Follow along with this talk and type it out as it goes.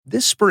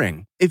This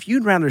spring, if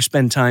you'd rather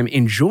spend time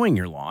enjoying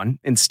your lawn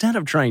instead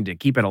of trying to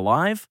keep it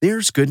alive,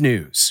 there's good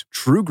news.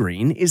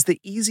 TruGreen is the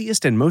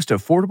easiest and most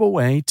affordable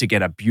way to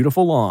get a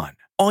beautiful lawn.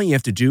 All you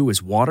have to do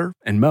is water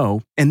and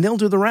mow, and they'll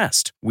do the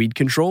rest. Weed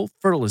control,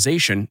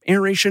 fertilization,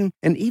 aeration,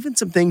 and even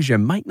some things you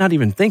might not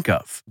even think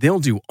of. They'll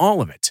do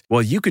all of it,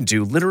 while you can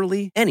do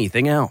literally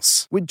anything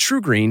else. With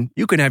TruGreen,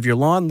 you can have your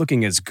lawn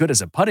looking as good as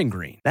a putting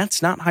green.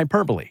 That's not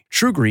hyperbole.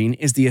 TruGreen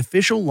is the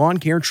official lawn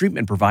care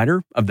treatment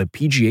provider of the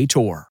PGA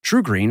Tour.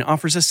 TruGreen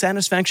offers a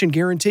satisfaction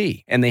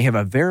guarantee, and they have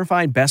a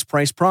verified best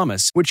price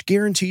promise, which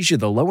guarantees you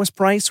the lowest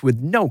price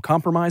with no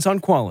compromise on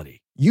quality.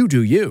 You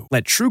do you.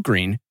 Let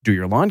TruGreen do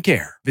your lawn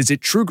care. Visit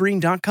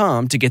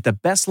TruGreen.com to get the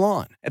best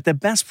lawn at the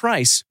best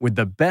price with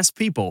the best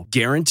people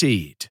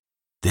guaranteed.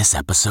 This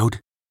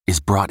episode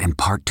is brought in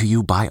part to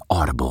you by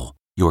Audible,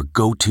 your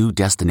go-to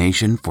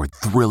destination for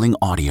thrilling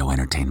audio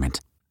entertainment.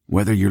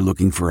 Whether you're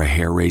looking for a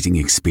hair-raising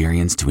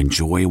experience to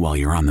enjoy while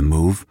you're on the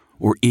move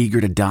or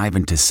eager to dive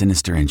into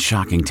sinister and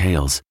shocking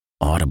tales,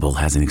 Audible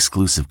has an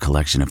exclusive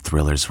collection of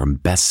thrillers from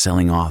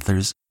best-selling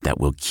authors that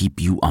will keep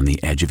you on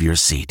the edge of your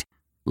seat.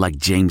 Like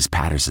James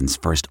Patterson's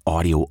first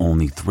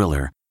audio-only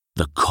thriller,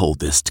 The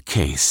Coldest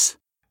Case.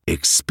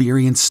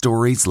 Experience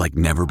stories like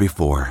never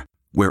before,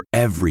 where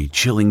every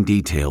chilling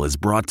detail is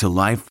brought to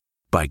life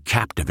by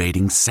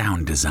captivating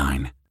sound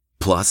design.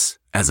 Plus,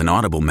 as an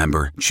Audible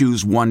member,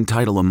 choose one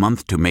title a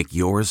month to make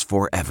yours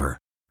forever.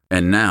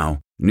 And now,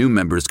 new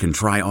members can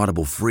try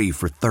Audible free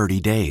for 30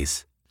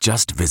 days.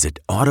 Just visit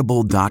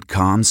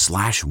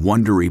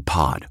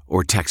audible.com/WonderyPod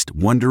or text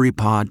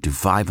WonderyPod to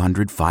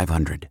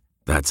 500-500.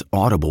 That's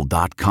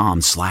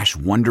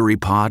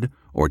audible.com/WonderyPod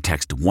or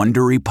text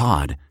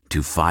WonderyPod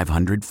to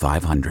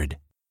 500-500.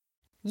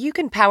 You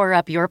can power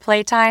up your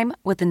playtime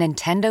with the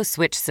Nintendo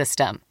Switch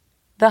system,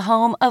 the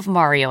home of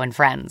Mario and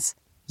Friends.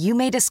 You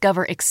may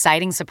discover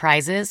exciting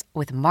surprises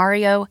with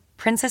Mario,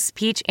 Princess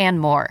Peach, and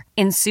more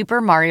in Super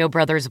Mario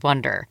Bros.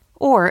 Wonder,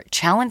 or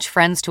challenge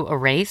friends to a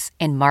race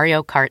in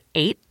Mario Kart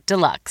 8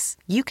 Deluxe.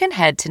 You can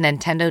head to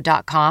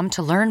Nintendo.com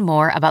to learn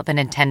more about the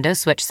Nintendo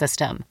Switch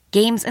system.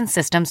 Games and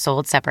systems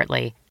sold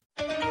separately.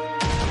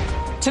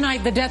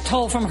 Tonight, the death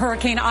toll from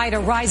Hurricane Ida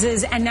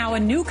rises, and now a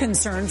new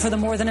concern for the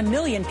more than 1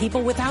 million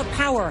people without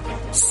power.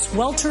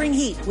 Sweltering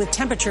heat with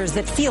temperatures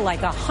that feel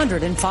like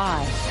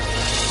 105.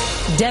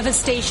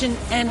 Devastation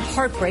and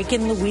heartbreak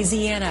in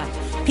Louisiana.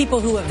 People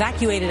who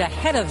evacuated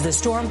ahead of the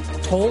storm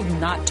told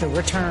not to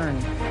return.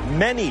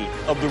 Many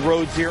of the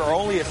roads here are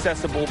only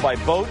accessible by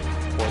boat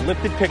or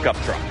lifted pickup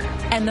truck.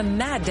 And the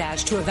mad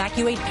dash to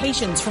evacuate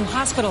patients from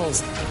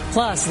hospitals,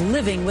 plus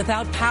living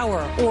without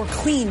power or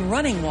clean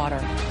running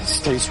water.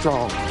 Stay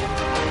strong.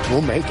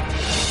 We'll make it.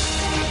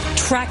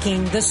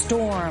 Tracking the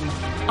storm.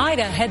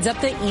 Ida heads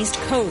up the East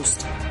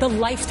Coast. The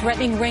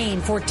life-threatening rain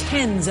for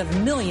tens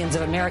of millions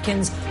of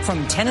Americans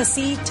from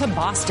Tennessee to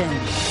Boston.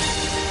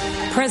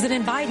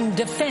 President Biden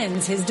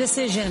defends his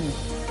decision.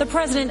 The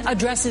president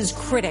addresses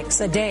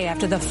critics a day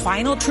after the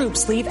final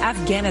troops leave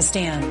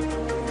Afghanistan.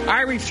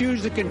 I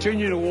refuse to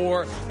continue the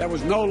war that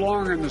was no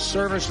longer in the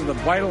service of the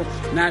vital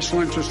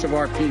national interest of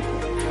our people.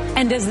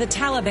 And as the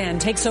Taliban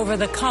takes over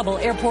the Kabul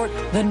airport,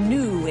 the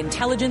new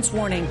intelligence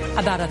warning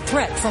about a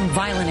threat from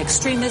violent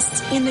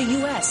extremists in the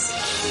U.S.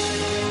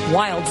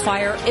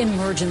 Wildfire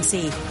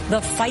emergency.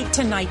 The fight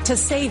tonight to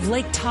save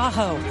Lake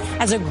Tahoe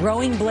as a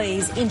growing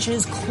blaze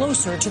inches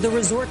closer to the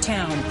resort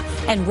town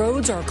and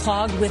roads are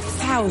clogged with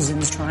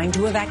thousands trying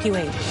to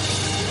evacuate.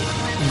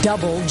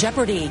 Double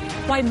jeopardy.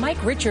 Why Mike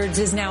Richards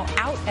is now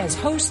out as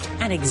host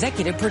and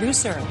executive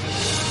producer.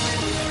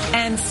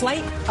 And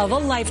flight of a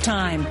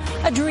lifetime.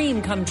 A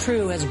dream come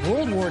true as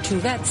World War II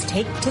vets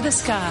take to the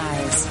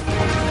skies.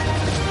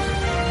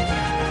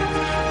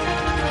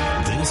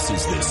 This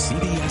is the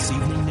CBS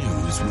Evening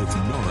News with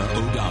Norah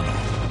O'Donnell,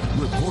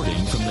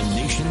 reporting from the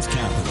nation's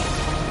capital.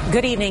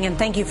 Good evening, and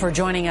thank you for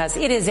joining us.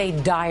 It is a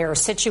dire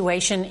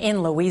situation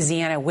in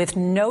Louisiana with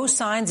no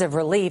signs of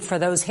relief for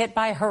those hit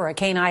by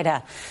Hurricane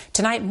Ida.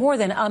 Tonight, more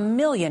than 1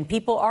 million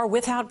people are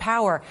without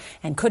power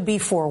and could be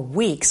for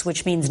weeks,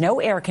 which means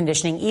no air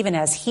conditioning even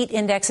as heat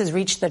indexes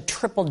reach the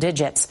triple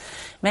digits.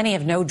 Many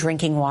have no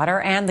drinking water,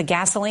 and the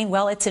gasoline,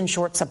 well, it's in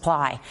short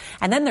supply.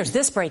 And then there's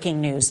this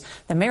breaking news.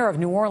 The mayor of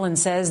New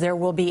Orleans says there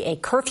will be a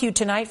curfew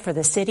tonight for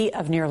the city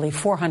of nearly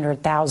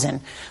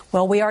 400,000.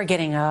 Well, we are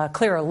getting a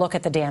clearer look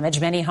at the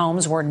damage. Many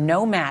homes were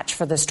no match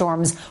for the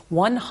storm's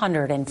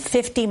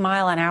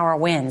 150-mile-an-hour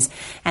winds.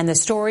 And the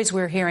stories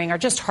we're hearing are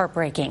just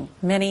heartbreaking.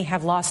 Many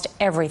have lost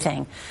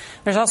everything.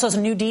 There's also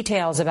some new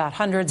details about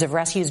hundreds of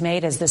rescues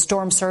made as the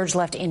storm surge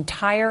left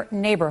entire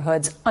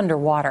neighborhoods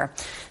underwater.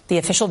 The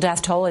official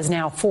death toll is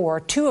now 4.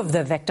 2 of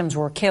the victims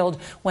were killed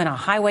when a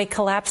highway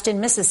collapsed in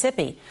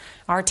Mississippi.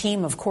 Our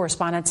team of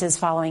correspondents is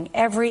following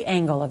every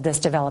angle of this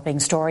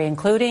developing story,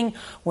 including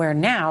where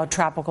now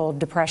Tropical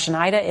Depression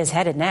Ida is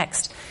headed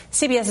next.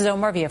 CBS's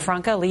Omar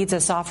Villafranca leads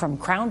us off from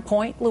Crown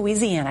Point,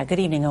 Louisiana. Good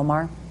evening,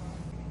 Omar.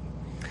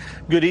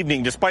 Good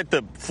evening. Despite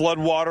the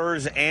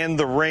floodwaters and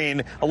the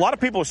rain, a lot of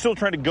people are still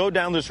trying to go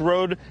down this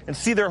road and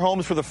see their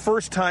homes for the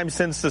first time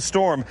since the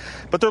storm.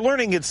 But they're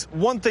learning it's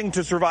one thing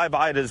to survive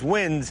Ida's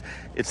winds,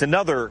 it's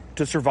another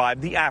to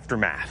survive the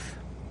aftermath.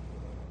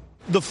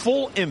 The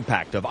full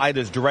impact of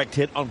Ida's direct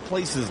hit on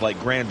places like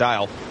Grand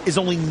Isle is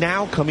only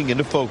now coming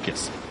into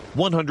focus.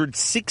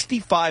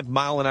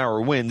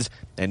 165-mile-an-hour winds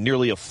and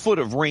nearly a foot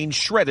of rain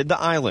shredded the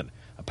island.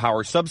 A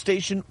power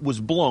substation was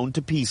blown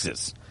to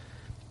pieces.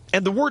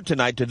 And the word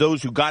tonight to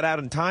those who got out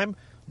in time,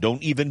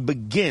 don't even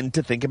begin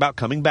to think about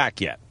coming back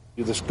yet.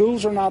 The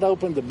schools are not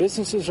open, the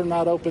businesses are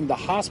not open, the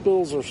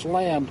hospitals are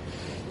slammed.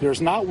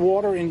 There's not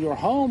water in your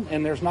home,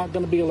 and there's not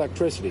going to be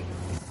electricity.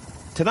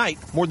 Tonight,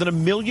 more than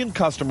 1 million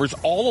customers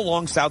all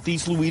along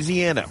southeast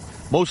Louisiana,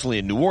 mostly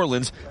in New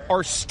Orleans,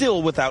 are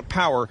still without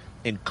power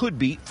and could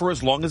be for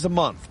as long as a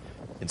month.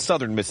 In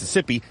southern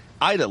Mississippi,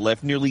 Ida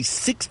left nearly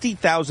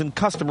 60,000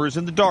 customers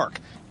in the dark.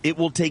 It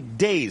will take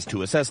days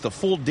to assess the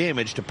full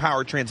damage to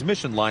power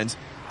transmission lines,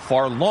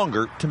 far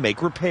longer to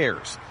make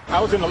repairs.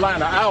 I was in the line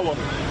an hour,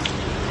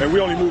 and we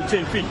only moved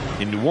 10 feet.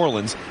 In New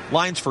Orleans,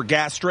 lines for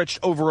gas stretched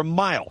over a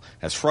mile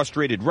as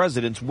frustrated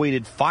residents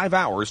waited 5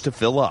 hours to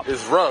fill up.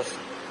 It's rough.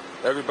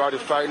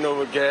 Everybody's fighting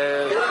over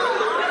gas.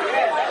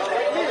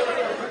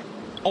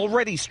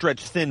 Already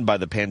stretched thin by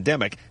the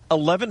pandemic,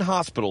 11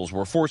 hospitals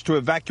were forced to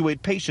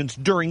evacuate patients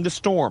during the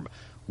storm.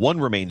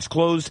 One remains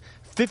closed.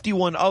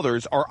 51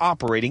 others are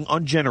operating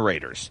on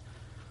generators.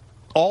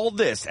 All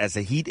this as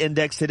the heat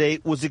index today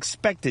was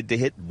expected to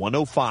hit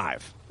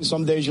 105.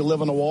 Some days you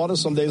live in the water,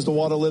 some days the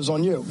water lives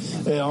on you.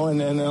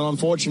 And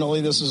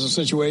unfortunately, this is a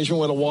situation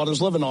where the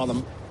water's living on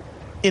them.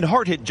 In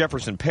hard-hit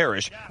Jefferson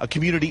Parish, a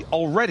community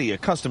already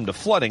accustomed to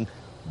flooding,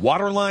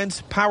 water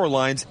lines, power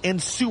lines,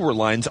 and sewer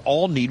lines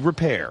all need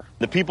repair.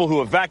 The people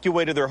who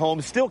evacuated their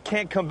homes still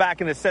can't come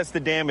back and assess the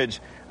damage,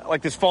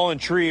 like this fallen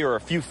tree or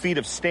a few feet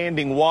of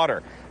standing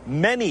water.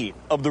 Many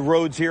of the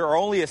roads here are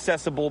only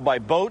accessible by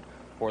boat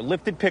or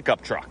lifted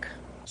pickup truck.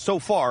 So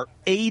far,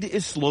 aid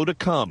is slow to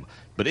come,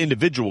 but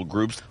individual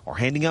groups are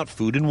handing out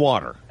food and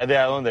water.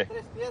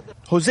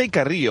 Jose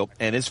Carrillo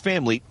and his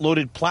family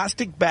loaded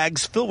plastic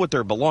bags filled with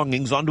their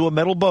belongings onto a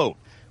metal boat.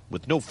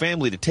 With no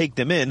family to take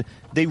them in,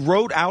 they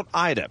rode out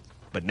Ida.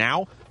 But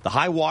now, the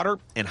high water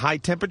and high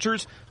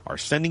temperatures are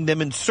sending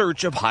them in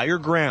search of higher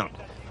ground.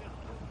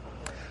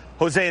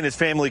 Jose and his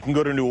family can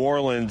go to New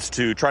Orleans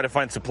to try to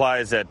find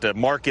supplies at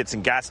markets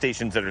and gas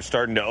stations that are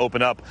starting to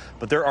open up,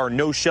 but there are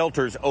no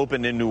shelters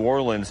open in New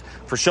Orleans.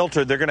 For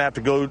shelter, they're going to have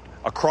to go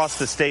across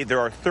the state.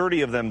 There are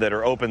 30 of them that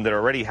are open that are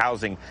already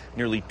housing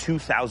nearly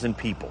 2,000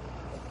 people.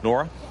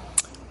 Nora?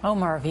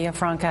 Omar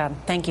Villafranca,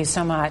 thank you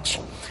so much.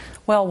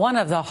 Well, one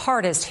of the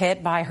hardest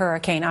hit by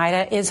Hurricane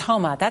Ida is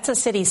Houma. That's a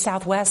city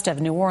southwest of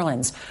New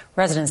Orleans.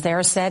 Residents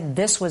there said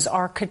this was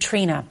our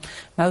Katrina.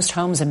 Most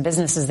homes and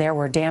businesses there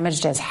were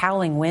damaged as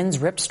howling winds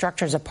ripped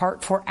structures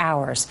apart for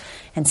hours.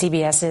 And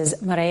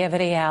CBS's Maria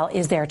Villarreal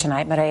is there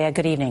tonight. Maria,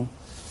 good evening.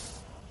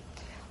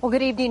 Well,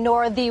 good evening,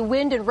 Nora. The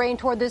wind and rain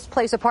tore this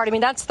place apart. I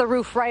mean, that's the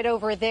roof right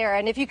over there.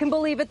 And if you can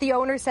believe it, the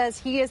owner says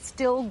he is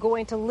still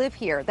going to live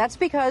here. That's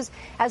because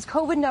as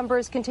COVID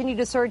numbers continue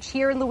to surge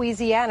here in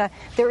Louisiana,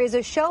 there is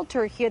a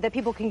shelter here that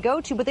people can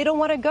go to, but they don't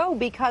want to go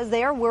because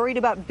they are worried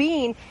about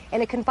being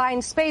in a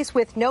confined space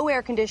with no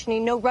air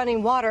conditioning, no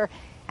running water,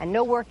 and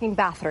no working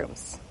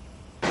bathrooms.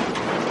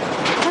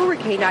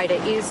 Hurricane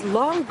Ida is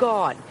long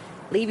gone,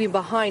 leaving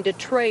behind a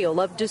trail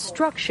of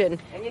destruction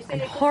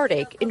and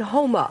heartache in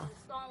Houma.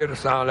 It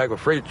sounded like a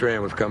freight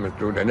train was coming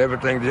through, and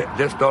everything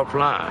just started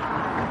flying.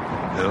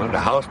 You know, the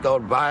house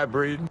started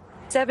vibrating.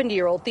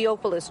 70-year-old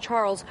Theophilus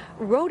Charles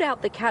rode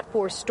out the Cat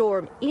 4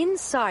 storm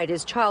inside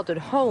his childhood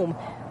home,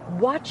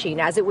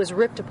 watching as it was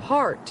ripped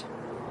apart.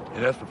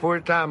 And that's the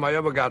first time I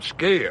ever got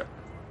scared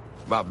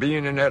about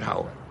being in that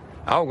house.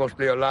 I was going to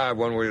stay alive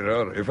one way or the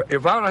other.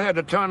 If I had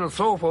to turn the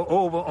sofa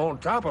over on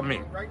top of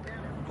me, I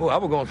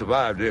was going to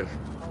survive this.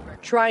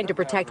 Trying to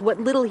protect what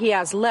little he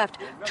has left,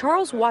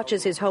 Charles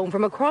watches his home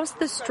from across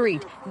the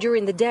street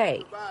during the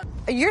day.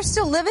 You're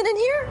still living in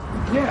here?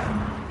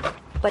 Yeah.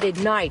 But at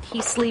night,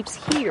 he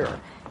sleeps here.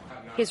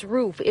 His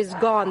roof is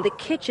gone, the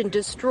kitchen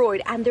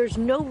destroyed, and there's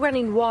no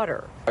running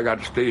water. I got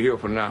to stay here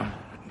for now,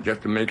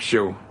 just to make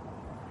sure.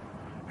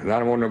 Because I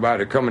don't want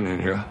nobody coming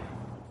in here.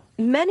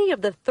 Many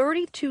of the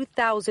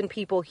 32,000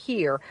 people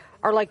here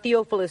are like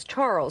Theophilus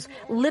Charles,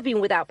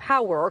 living without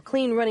power or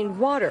clean running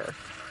water,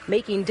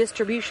 making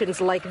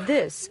distributions like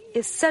this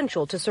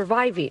essential to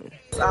surviving.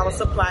 Our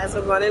supplies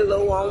are running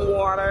low on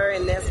water,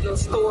 and there's no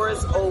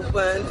stores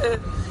open.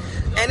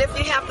 And if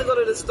you have to go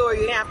to the store,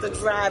 you have to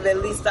drive at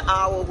least an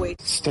hour away.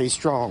 Stay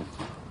strong.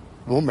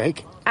 We'll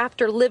make it.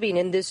 After living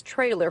in this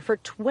trailer for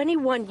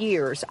 21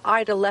 years,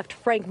 Ida left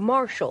Frank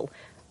Marshall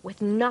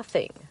with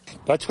nothing.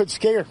 That's what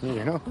scared me,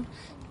 you know.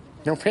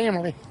 No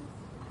family.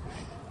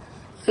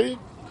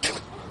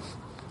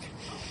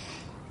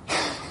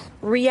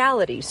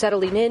 Reality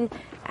settling in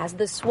as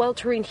the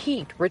sweltering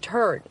heat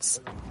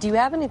returns. Do you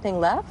have anything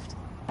left?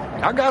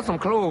 I got some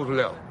clothes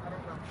left.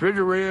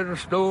 Refrigerator,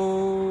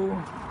 stove,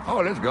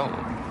 all that's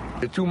gone.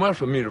 It's too much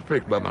for me to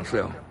fix by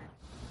myself.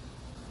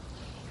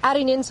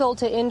 Adding insult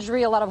to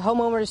injury, a lot of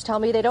homeowners tell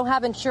me they don't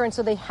have insurance,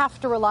 so they have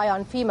to rely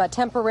on FEMA.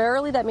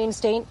 Temporarily, that means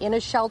staying in a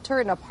shelter,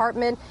 an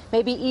apartment,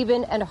 maybe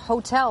even a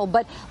hotel.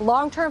 But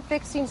long-term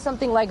fixing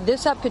something like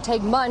this up could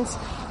take months,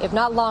 if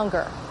not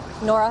longer.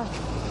 Nora?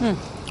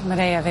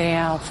 Medea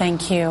Vidal,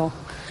 thank you.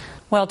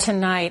 Well,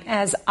 tonight,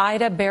 as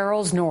Ida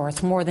barrels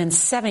north, more than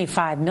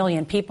 75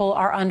 million people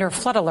are under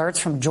flood alerts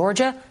from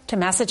Georgia to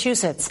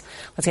Massachusetts.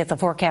 Let's get the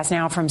forecast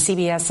now from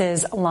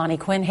CBS's Lonnie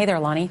Quinn. Hey there,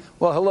 Lonnie.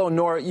 Well, hello,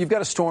 Nora. You've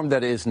got a storm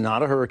that is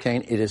not a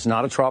hurricane. It is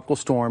not a tropical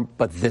storm,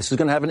 but this is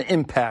going to have an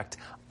impact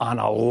on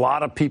a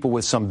lot of people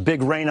with some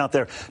big rain out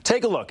there.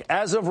 Take a look.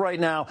 As of right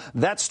now,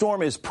 that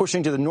storm is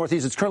pushing to the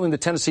northeast. It's currently in the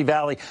Tennessee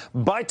Valley.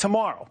 By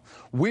tomorrow,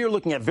 we are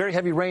looking at very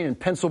heavy rain in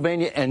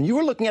Pennsylvania, and you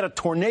are looking at a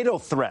tornado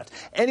threat.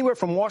 Anywhere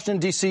from Washington,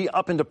 D.C.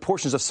 up into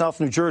portions of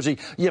South New Jersey,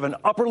 you have an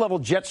upper-level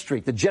jet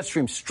streak. The jet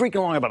stream streaking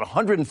along about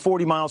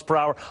 140 miles per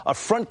hour. A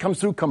front comes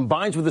through,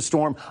 combines with the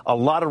storm. A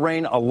lot of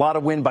rain, a lot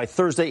of wind. By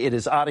Thursday, it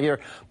is out of here.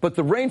 But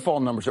the rainfall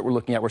numbers that we're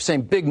looking at, we're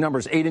saying big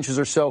numbers, 8 inches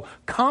or so.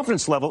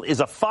 Confidence level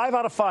is a 5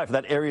 out of 5 for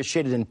that area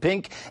shaded in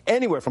pink.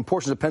 Anywhere from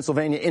portions of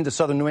Pennsylvania into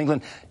southern New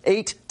England,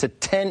 8 to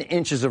 10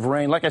 inches of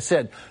rain. Like I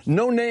said,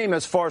 no name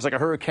as far as like a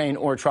hurricane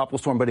or a tropical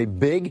storm, but a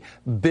big,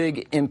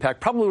 big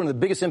impact. Probably one of the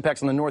biggest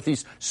impacts in the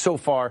Northeast so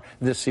far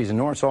this season.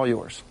 Nora, it's all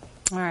yours.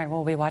 All right,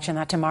 we'll be watching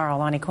that tomorrow.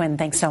 Lonnie Quinn,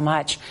 thanks so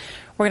much.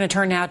 We're going to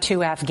turn now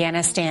to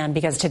Afghanistan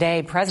because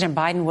today President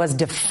Biden was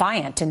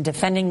defiant in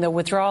defending the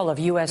withdrawal of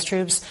U.S.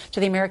 troops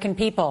to the American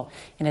people,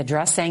 in an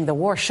address saying the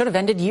war should have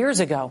ended years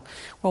ago.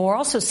 Well, we're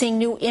also seeing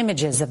new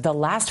images of the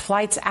last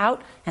flights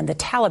out and the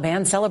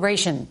Taliban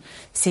celebration.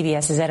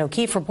 CBS's Ed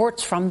O'Keefe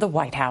reports from the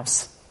White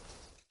House.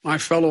 My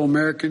fellow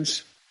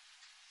Americans,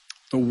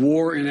 the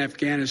war in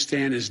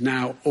Afghanistan is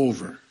now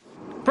over.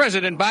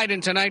 President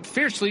Biden tonight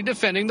fiercely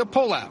defending the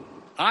pullout.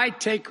 I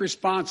take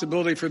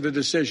responsibility for the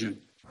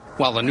decision.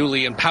 While the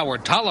newly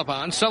empowered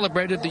Taliban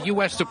celebrated the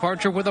U.S.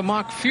 departure with a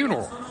mock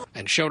funeral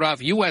and showed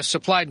off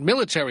U.S.-supplied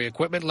military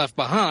equipment left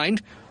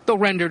behind, though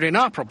rendered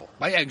inoperable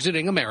by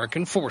exiting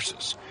American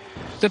forces.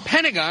 The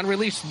Pentagon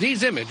released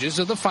these images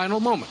of the final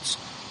moments.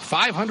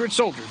 500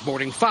 soldiers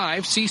boarding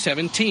 5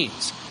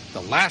 C-17s.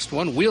 The last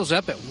one wheels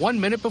up at 1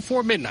 minute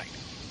before midnight,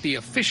 the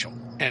official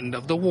end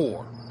of the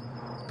war.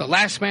 The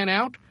last man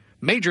out?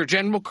 Major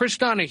General Chris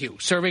Donahue,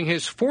 serving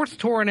his 4th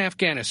tour in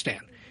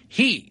Afghanistan.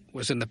 He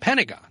was in the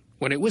Pentagon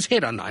when it was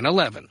hit on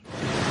 9/11.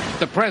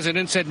 The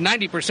president said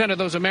 90% of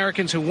those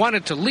Americans who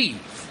wanted to leave,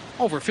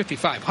 over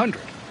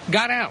 5,500,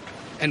 got out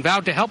and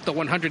vowed to help the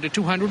 100 to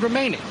 200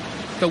 remaining,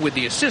 though with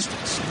the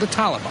assistance of the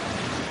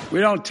Taliban. We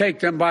don't take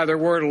them by their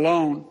word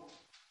alone,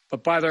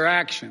 but by their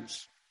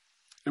actions.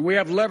 And we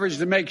have leverage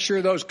to make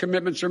sure those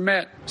commitments are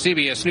met.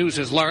 CBS News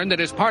has learned that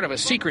as part of a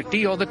secret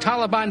deal, the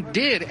Taliban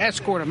did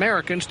escort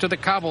Americans to the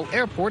Kabul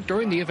airport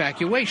during the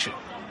evacuation,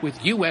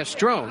 with U.S.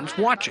 drones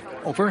watching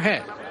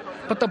overhead.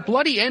 But the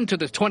bloody end to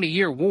the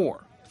 20-year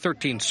war,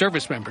 13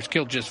 service members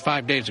killed just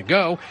 5 days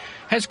ago,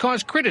 has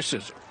caused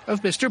criticism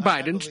of Mr.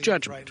 Biden's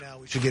judgment. Right now,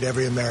 we should get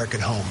every American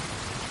home.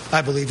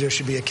 I believe there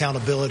should be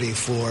accountability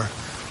for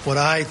what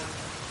I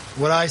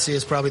see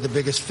as probably the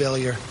biggest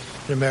failure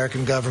in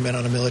American government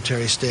on a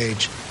military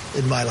stage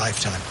in my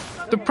lifetime.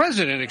 The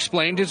president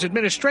explained his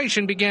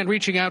administration began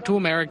reaching out to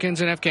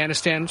Americans in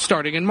Afghanistan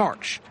starting in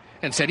March,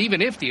 and said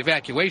even if the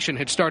evacuation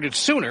had started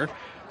sooner,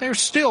 there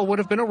still would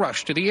have been a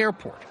rush to the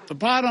airport. The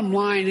bottom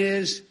line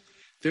is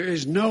there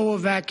is no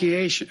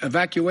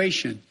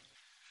evacuation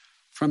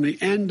from the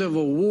end of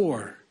a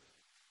war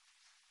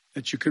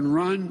that you can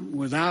run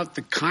without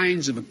the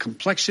kinds of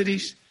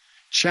complexities,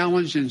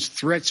 challenges, and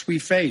threats we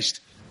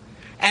faced.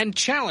 And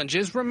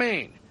challenges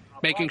remain,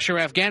 making sure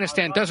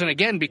Afghanistan doesn't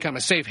again become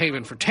a safe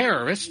haven for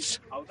terrorists.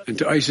 And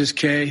to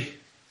ISIS-K,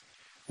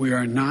 we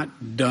are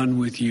not done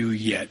with you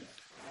yet.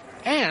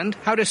 And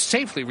how to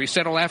safely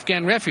resettle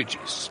Afghan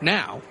refugees,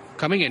 now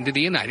coming into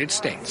the United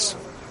States.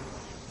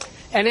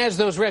 And as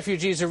those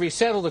refugees are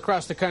resettled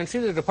across the country,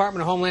 the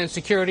Department of Homeland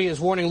Security is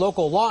warning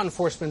local law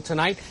enforcement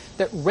tonight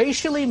that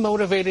racially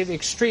motivated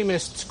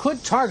extremists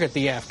could target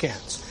the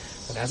Afghans.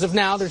 But as of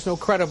now, there's no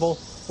credible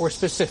or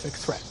specific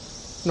threat.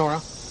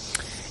 Nora?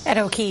 Ed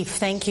O'Keefe,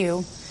 thank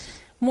you.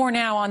 More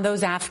now on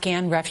those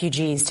Afghan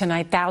refugees.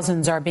 Tonight,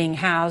 thousands are being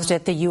housed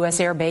at the U.S.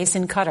 Air Base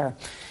in Qatar.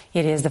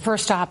 It is the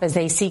first stop as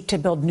they seek to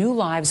build new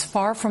lives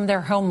far from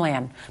their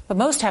homeland. But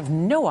most have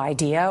no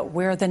idea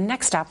where the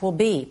next stop will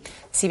be.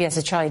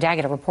 CBS's Charlie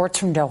Daggett reports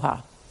from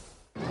Doha.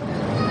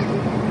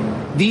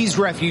 These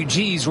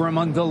refugees were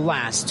among the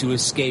last to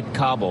escape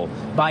Kabul.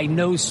 By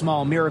no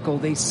small miracle,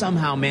 they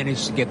somehow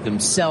managed to get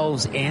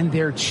themselves and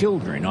their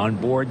children on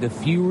board the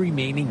few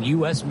remaining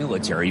U.S.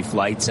 military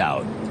flights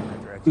out.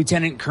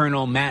 Lieutenant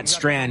Colonel Matt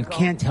Strand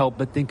can't help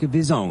but think of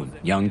his own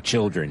young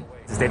children.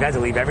 They've had to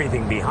leave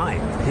everything behind.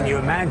 Can you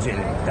imagine,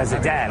 as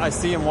a dad? I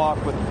see them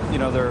walk with,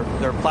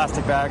 their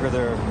plastic bag or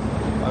their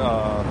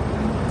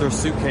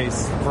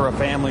suitcase for a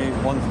family,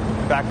 one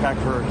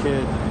backpack for a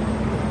kid,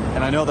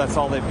 and I know that's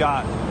all they've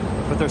got,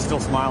 but they're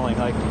still smiling.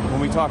 Like, when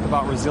we talk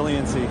about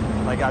resiliency,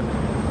 like,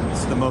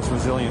 just the most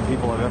resilient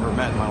people I've ever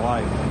met in my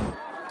life.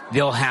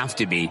 They'll have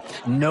to be.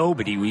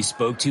 Nobody we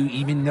spoke to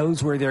even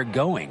knows where they're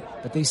going.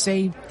 But they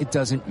say it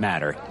doesn't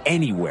matter.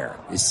 Anywhere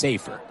is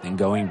safer than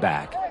going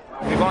back.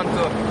 We want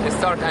to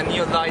start a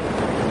new life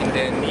in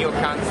the new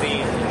country.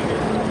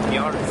 We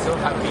are so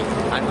happy,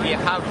 and we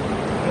have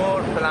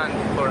more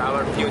plans for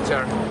our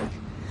future.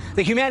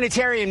 The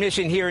humanitarian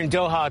mission here in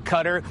Doha,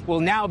 Qatar, will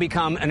now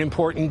become an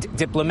important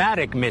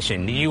diplomatic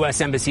mission. The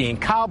U.S. Embassy in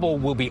Kabul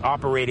will be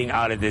operating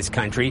out of this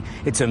country.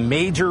 It's a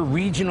major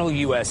regional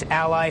U.S.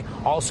 ally,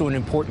 also an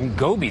important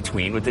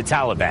go-between with the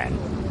Taliban.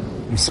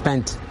 You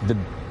spent the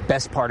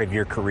best part of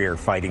your career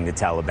fighting the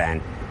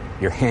Taliban.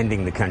 You're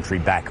handing the country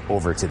back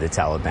over to the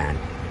Taliban.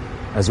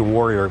 As a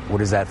warrior, what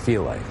does that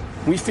feel like?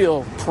 We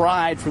feel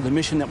pride for the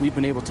mission that we've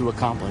been able to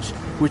accomplish,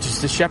 which is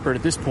to shepherd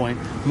at this point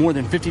more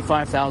than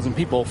 55,000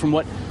 people from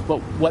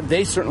what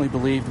they certainly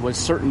believed was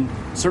certain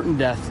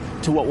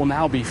death to what will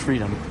now be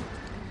freedom.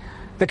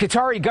 The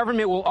Qatari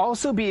government will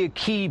also be a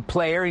key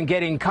player in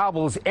getting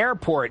Kabul's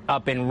airport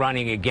up and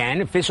running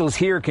again. Officials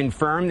here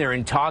confirm they're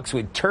in talks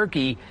with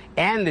Turkey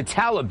and the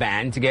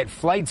Taliban to get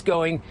flights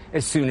going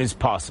as soon as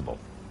possible.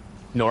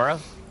 Nora?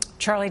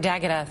 Charlie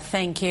D'Agata,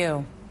 thank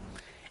you.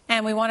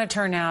 And we want to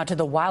turn now to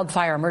the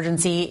wildfire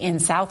emergency in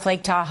South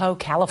Lake Tahoe,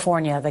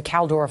 California. The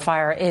Caldor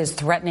fire is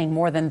threatening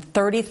more than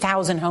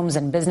 30,000 homes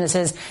and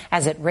businesses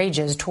as it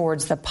rages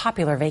towards the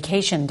popular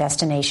vacation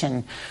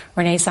destination.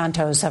 Renee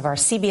Santos of our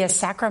CBS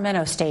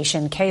Sacramento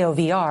station,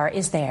 KOVR,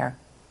 is there.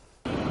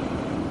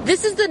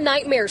 This is the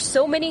nightmare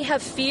so many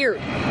have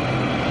feared.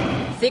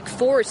 Thick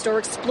forests are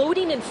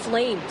exploding in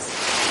flames.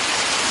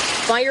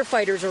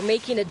 Firefighters are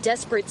making a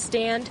desperate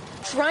stand,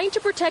 trying to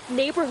protect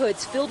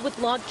neighborhoods filled with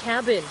log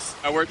cabins.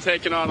 We're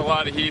taking on a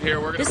lot of heat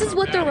here. This is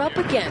what they're up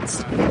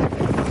against.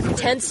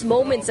 Tense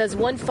moments as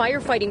one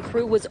firefighting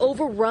crew was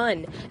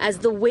overrun as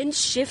the wind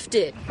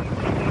shifted.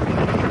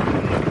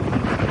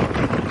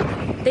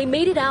 They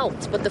made it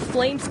out, but the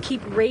flames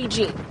keep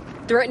raging,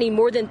 threatening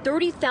more than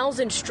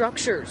 30,000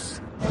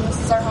 structures. And this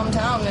is our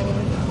hometown,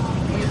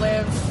 and we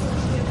live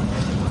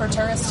for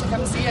tourists to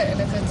come see it,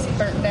 and if it's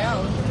burnt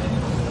down,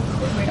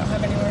 we don't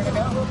have anywhere to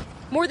go.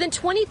 More than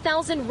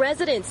 20,000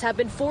 residents have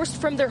been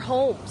forced from their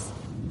homes.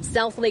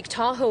 South Lake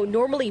Tahoe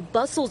normally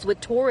bustles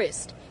with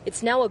tourists.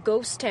 It's now a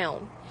ghost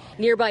town.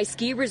 Nearby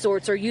ski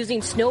resorts are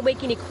using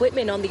snowmaking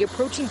equipment on the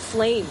approaching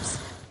flames.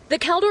 The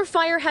Caldor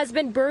fire has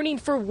been burning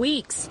for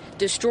weeks,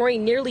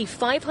 destroying nearly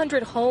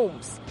 500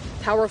 homes.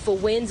 Powerful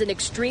winds and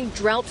extreme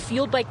drought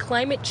fueled by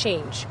climate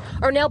change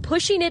are now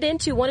pushing it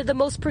into one of the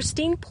most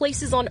pristine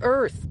places on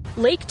Earth.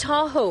 Lake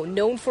Tahoe,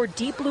 known for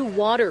deep blue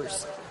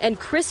waters and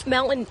crisp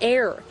mountain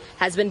air,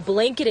 has been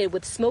blanketed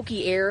with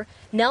smoky air.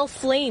 Now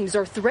flames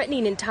are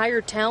threatening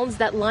entire towns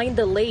that line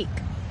the lake.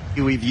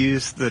 We've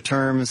used the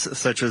terms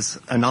such as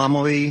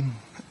anomaly,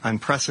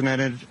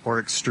 unprecedented, or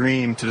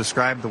extreme to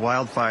describe the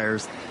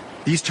wildfires.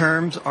 These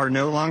terms are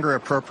no longer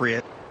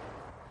appropriate.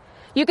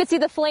 You can see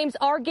the flames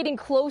are getting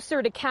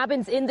closer to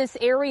cabins in this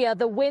area.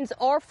 The winds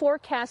are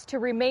forecast to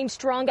remain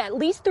strong at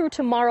least through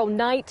tomorrow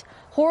night.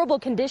 Horrible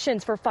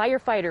conditions for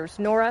firefighters.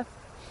 Nora?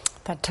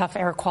 That tough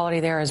air quality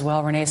there as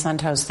well. Renee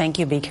Santos, thank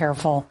you. Be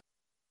careful.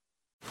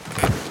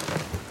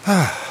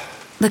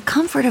 The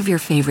comfort of your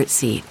favorite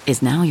seat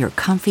is now your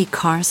comfy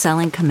car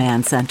selling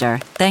command center,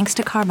 thanks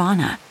to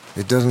Carvana.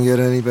 It doesn't get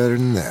any better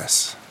than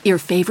this. Your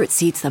favorite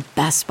seat's the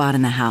best spot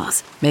in the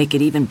house. Make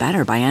it even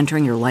better by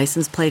entering your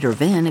license plate or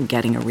VIN and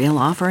getting a real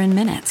offer in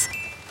minutes.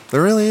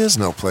 There really is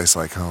no place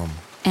like home.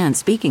 And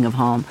speaking of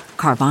home,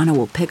 Carvana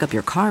will pick up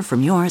your car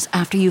from yours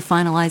after you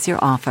finalize your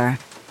offer.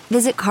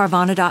 Visit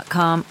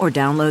Carvana.com or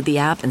download the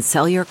app and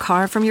sell your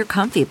car from your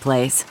comfy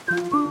place.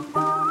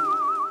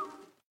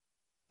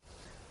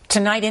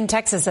 Tonight in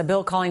Texas, a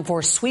bill calling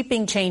for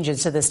sweeping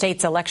changes to the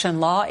state's election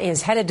law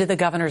is headed to the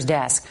governor's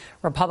desk.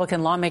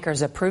 Republican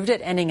lawmakers approved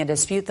it, ending a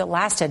dispute that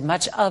lasted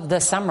much of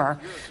the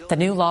summer. The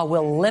new law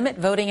will limit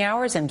voting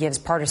hours and gives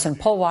partisan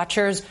poll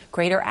watchers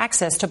greater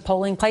access to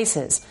polling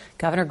places.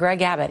 Governor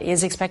Greg Abbott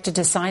is expected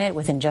to sign it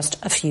within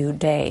just a few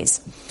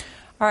days.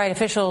 All right,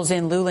 officials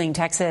in Luling,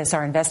 Texas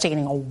are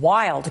investigating a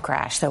wild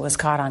crash that was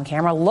caught on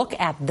camera. Look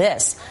at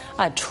this.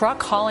 A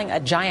truck hauling a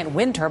giant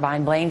wind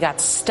turbine blade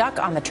got stuck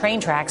on the train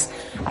tracks.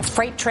 A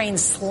freight train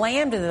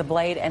slammed into the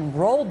blade and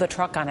rolled the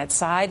truck on its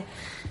side.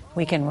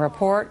 We can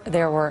report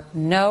there were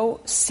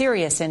no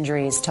serious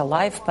injuries to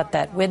life, but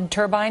that wind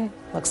turbine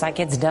looks like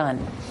it's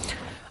done.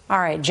 All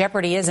right,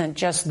 Jeopardy isn't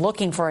just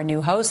looking for a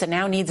new host. It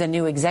now needs a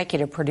new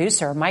executive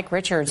producer. Mike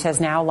Richards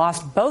has now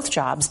lost both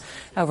jobs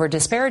over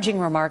disparaging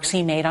remarks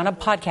he made on a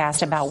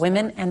podcast about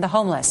women and the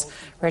homeless.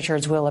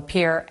 Richards will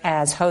appear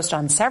as host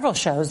on several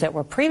shows that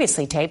were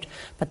previously taped,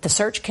 but the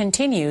search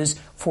continues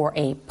for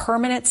a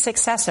permanent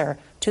successor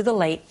to the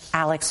late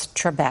Alex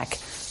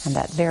Trebek and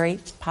that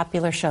very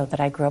popular show that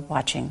I grew up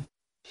watching.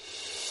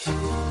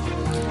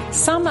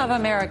 Some of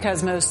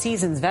America's most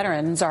seasoned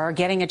veterans are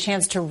getting a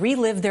chance to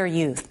relive their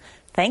youth,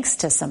 thanks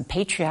to some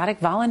patriotic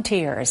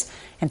volunteers.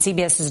 And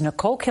CBS's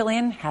Nicole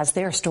Killian has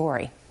their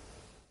story.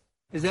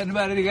 Is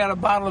anybody got a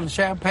bottle of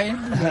champagne?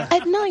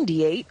 At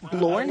 98,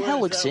 Lauren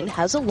Hellickson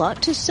has a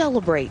lot to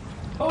celebrate.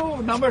 Oh,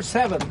 number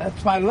 7.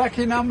 That's my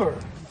lucky number.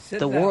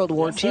 The World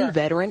War II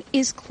veteran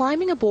is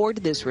climbing aboard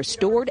this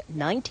restored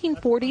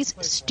 1940s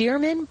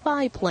Stearman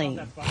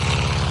biplane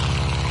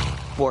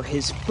for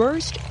his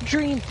first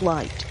dream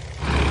flight.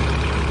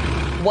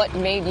 What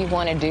made you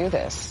want to do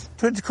this?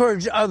 To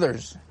encourage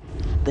others.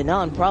 The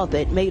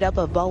nonprofit made up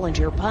of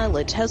volunteer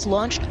pilots has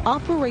launched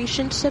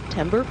Operation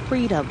September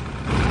Freedom.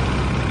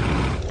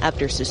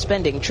 After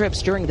suspending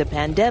trips during the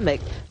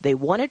pandemic, they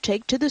want to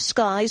take to the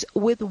skies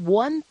with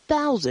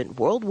 1,000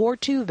 World War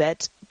II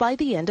vets by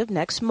the end of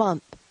next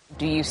month.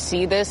 Do you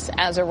see this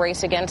as a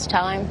race against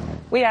time?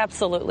 We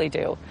absolutely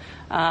do.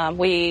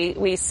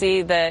 We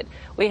see that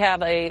we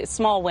have a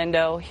small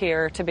window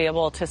here to be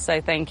able to say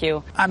thank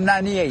you. I'm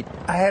 98.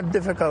 I have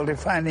difficulty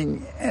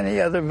finding any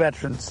other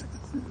veterans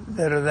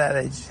that are that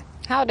age.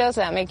 How does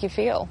that make you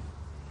feel?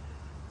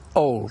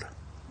 Old.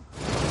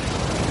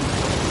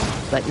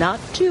 But not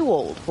too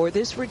old for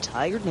this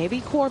retired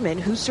Navy corpsman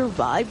who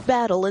survived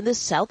battle in the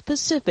South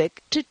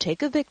Pacific to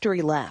take a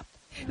victory lap.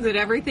 Is it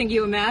everything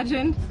you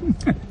imagined?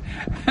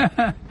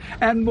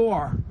 And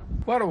more.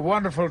 What a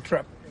wonderful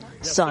trip.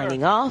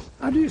 Signing off.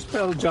 How do you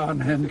spell John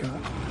Hancock?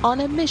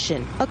 On a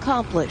mission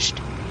accomplished.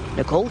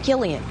 Nicole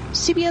Killian,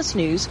 CBS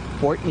News,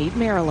 Fort Meade,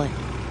 Maryland.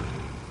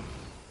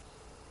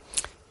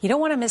 You don't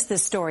want to miss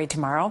this story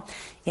tomorrow.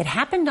 It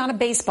happened on a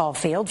baseball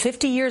field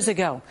 50 years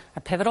ago,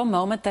 a pivotal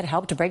moment that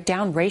helped to break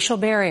down racial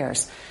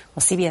barriers.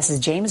 Well, CBS's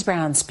James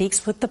Brown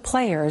speaks with the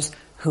players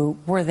who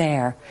were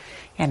there.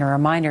 And a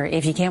reminder,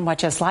 if you can't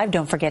watch us live,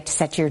 don't forget to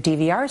set your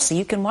DVR so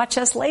you can watch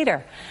us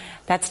later.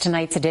 That's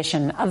tonight's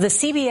edition of the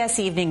CBS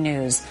Evening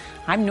News.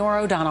 I'm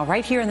Norah O'Donnell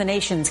right here in the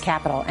nation's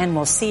capital, and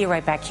we'll see you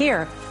right back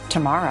here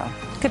tomorrow.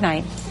 Good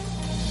night.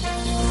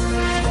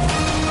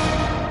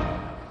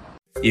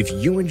 If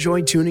you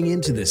enjoy tuning in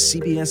to the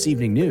CBS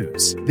Evening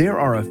News, there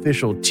are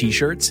official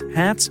t-shirts,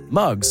 hats,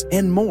 mugs,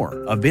 and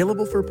more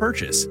available for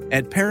purchase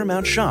at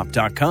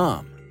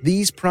ParamountShop.com.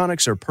 These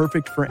products are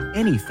perfect for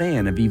any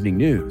fan of evening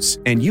news,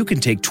 and you can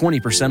take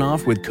 20%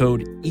 off with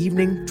code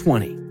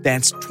EVENING20.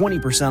 That's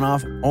 20%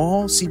 off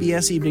all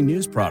CBS Evening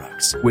News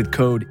products with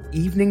code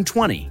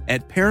EVENING20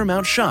 at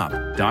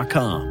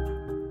ParamountShop.com.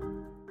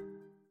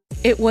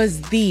 It was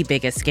the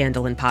biggest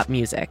scandal in pop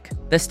music.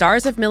 The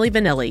stars of Milli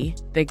Vanilli,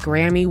 the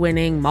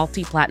Grammy-winning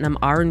multi-platinum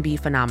R&B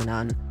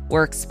phenomenon,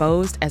 were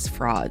exposed as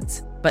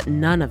frauds. But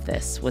none of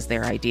this was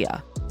their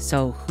idea.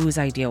 So whose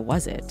idea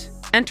was it?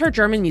 Enter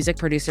German music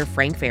producer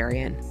Frank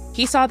Farian.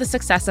 He saw the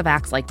success of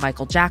acts like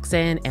Michael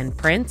Jackson and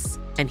Prince,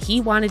 and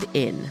he wanted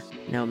in,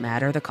 no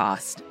matter the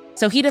cost.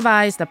 So he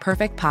devised the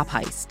perfect pop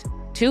heist.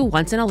 Two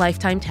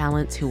once-in-a-lifetime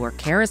talents who were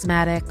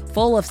charismatic,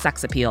 full of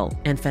sex appeal,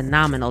 and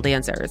phenomenal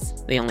dancers.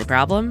 The only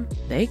problem?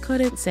 They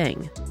couldn't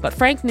sing. But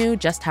Frank knew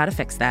just how to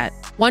fix that.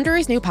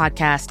 Wondery's new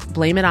podcast,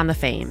 Blame It on the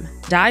Fame,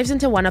 dives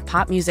into one of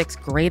pop music's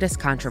greatest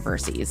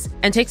controversies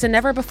and takes a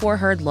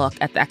never-before-heard look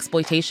at the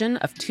exploitation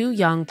of two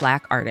young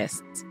Black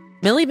artists.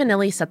 Milli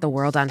Vanilli set the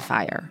world on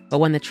fire, but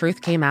when the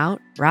truth came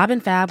out, Rob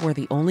and Fab were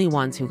the only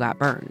ones who got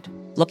burned.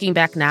 Looking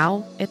back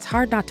now, it's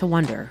hard not to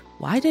wonder,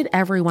 why did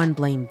everyone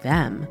blame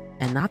them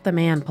and not the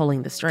man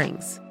pulling the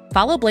strings?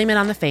 Follow Blame It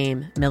on the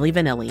Fame, Milli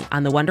Vanilli,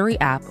 on the Wondery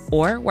app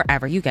or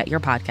wherever you get your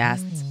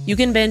podcasts. You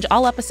can binge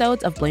all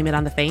episodes of Blame It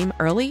on the Fame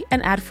early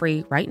and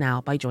ad-free right now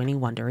by joining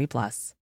Wondery Plus.